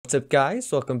What's up guys,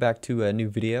 welcome back to a new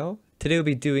video. Today we'll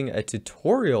be doing a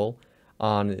tutorial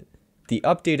on the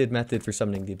updated method for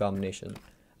summoning the Abomination.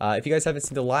 If you guys haven't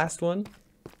seen the last one,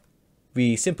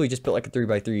 we simply just built like a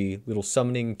 3x3 little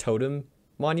summoning totem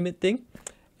monument thing.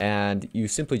 And you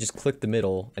simply just click the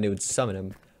middle and it would summon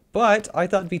him. But I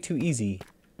thought it'd be too easy.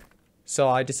 So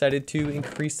I decided to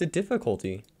increase the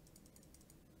difficulty.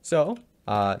 So,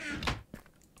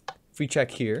 if we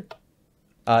check here,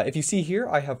 if you see here,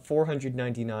 I have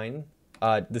 499.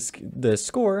 The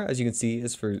score, as you can see,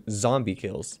 is for zombie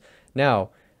kills. Now,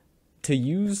 to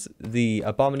use the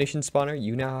Abomination spawner,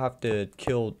 you now have to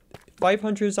kill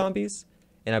 500 zombies.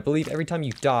 And I believe every time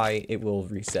you die, it will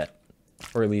reset.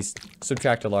 Or at least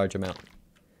subtract a large amount.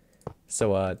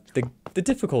 So, the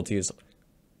difficulty is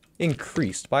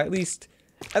increased by at least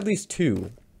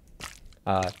 2.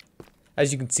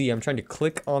 As you can see, I'm trying to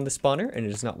click on the spawner and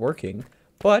it is not working.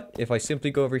 But if I simply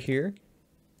go over here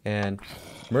and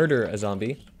murder a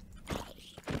zombie,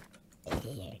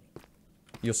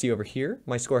 you'll see over here,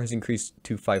 my score has increased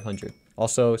to 500.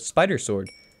 Also, spider sword.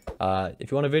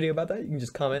 If you want a video about that, you can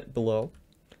just comment below.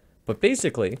 But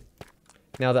basically,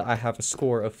 now that I have a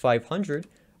score of 500,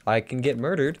 I can get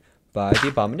murdered by the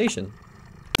Abomination.